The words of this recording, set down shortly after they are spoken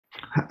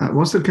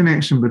What's the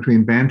connection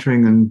between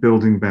bantering and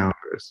building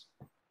boundaries?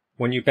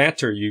 When you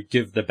banter, you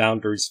give the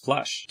boundaries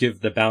flesh. Give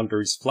the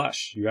boundaries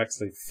flesh. You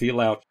actually feel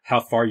out how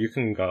far you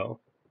can go.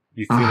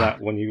 You feel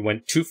out when you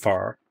went too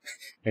far,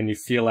 and you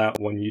feel out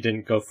when you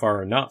didn't go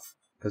far enough.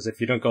 Because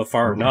if you don't go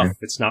far enough,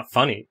 it's not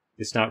funny.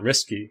 It's not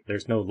risky.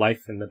 There's no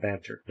life in the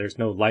banter. There's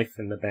no life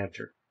in the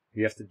banter.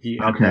 You have to be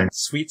at that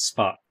sweet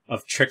spot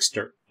of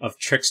trickster.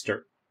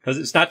 Because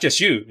it's not just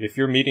you. If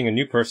you're meeting a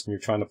new person, you're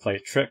trying to play a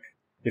trick.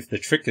 If the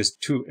trick is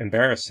too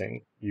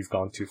embarrassing, you've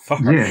gone too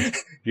far.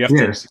 Yes. You have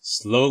to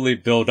slowly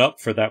build up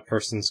for that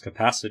person's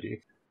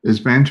capacity. Is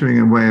bantering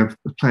a way of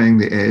playing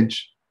the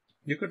edge?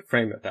 You could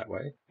frame it that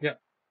way, yeah.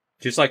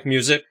 Just like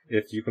music,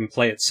 if you can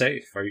play it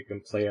safe, or you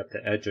can play at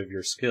the edge of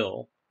your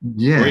skill.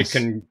 Yes. Or you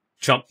can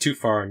jump too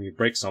far and you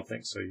break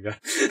something, so you got...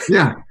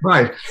 Yeah,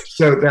 right.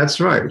 So that's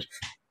right.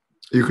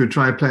 You could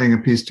try playing a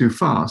piece too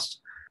fast.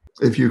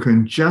 If you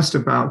can just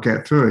about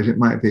get through it, it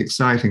might be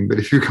exciting. But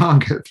if you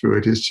can't get through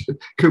it, it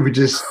could be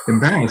just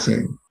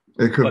embarrassing.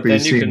 It could but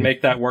then you can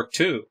make that work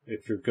too.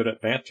 If you're good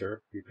at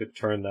banter, you could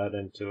turn that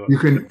into you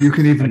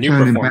can even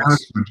turn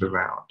embarrassment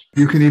around.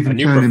 You can even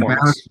turn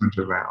embarrassment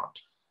around.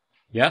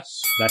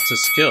 Yes, that's a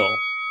skill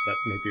that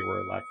maybe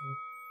we're lacking.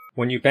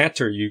 When you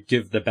banter, you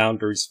give the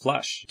boundaries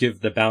flesh. Give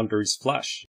the boundaries flesh.